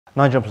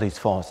Nigerian Police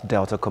Force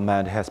Delta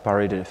Command has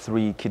paraded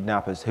 3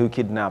 kidnappers who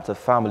kidnapped a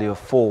family of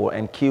 4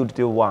 and killed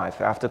their wife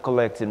after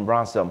collecting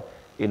ransom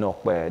in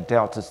Opke,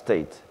 Delta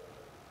State.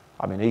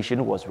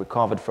 Ammunition was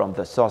recovered from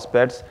the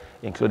suspects,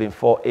 including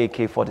 4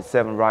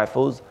 AK-47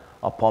 rifles,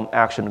 a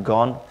pump-action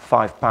gun,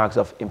 5 packs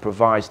of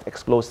improvised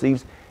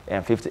explosives,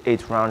 and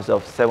 58 rounds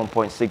of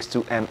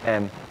 7.62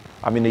 mm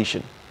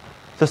ammunition.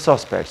 The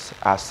suspects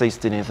are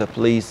assisting in the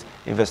police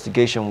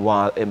investigation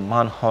while a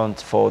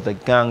manhunt for the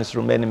gang's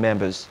remaining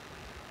members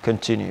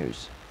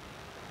continues.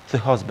 The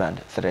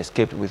husband that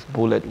escaped with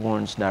bullet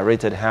wounds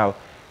narrated how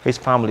his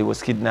family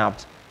was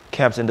kidnapped,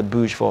 kept in the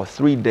bush for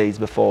 3 days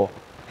before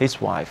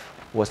his wife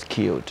was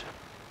killed.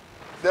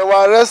 They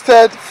were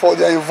arrested for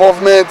their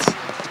involvement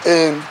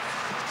in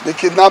the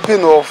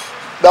kidnapping of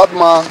that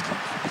man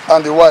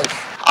and the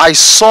wife. I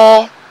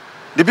saw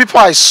the people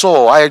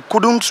I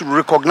couldn't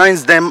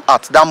recognize them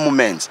at that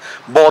moment,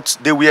 but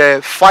they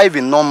were 5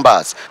 in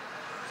numbers.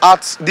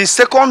 At the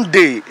second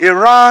day,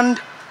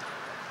 around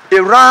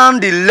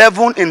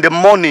 11 in the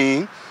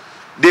morning,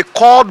 they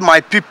called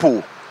my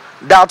people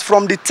that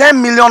from the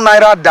 10 million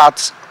naira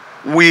that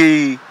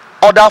we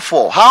order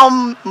for, how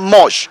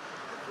much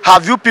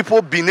have you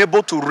people been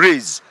able to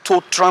raise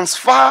to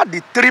transfer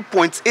the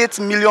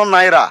 3.8 million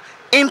naira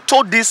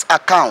into this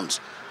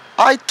account?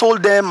 I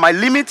told them my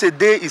limit a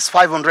day is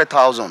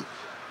 500,000.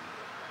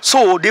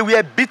 So they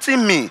were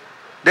beating me.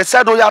 They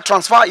said, oh yeah,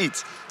 transfer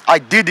it. I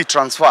did the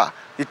transfer.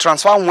 The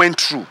transfer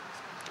went through.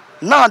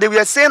 Now they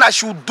were saying I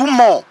should do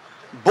more.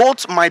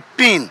 Both my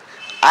PIN,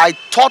 I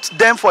taught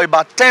them for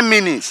about 10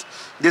 minutes.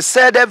 They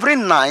said every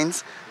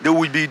night they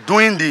will be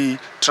doing the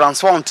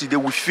transfer until they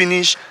will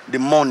finish the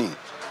money.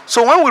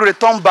 So when we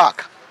returned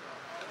back,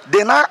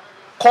 they now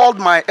called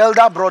my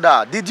elder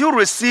brother. Did you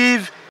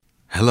receive?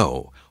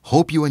 Hello,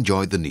 hope you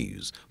enjoyed the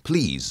news.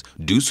 Please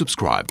do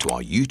subscribe to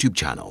our YouTube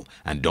channel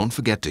and don't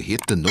forget to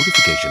hit the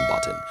notification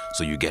button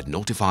so you get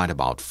notified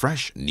about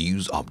fresh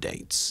news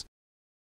updates.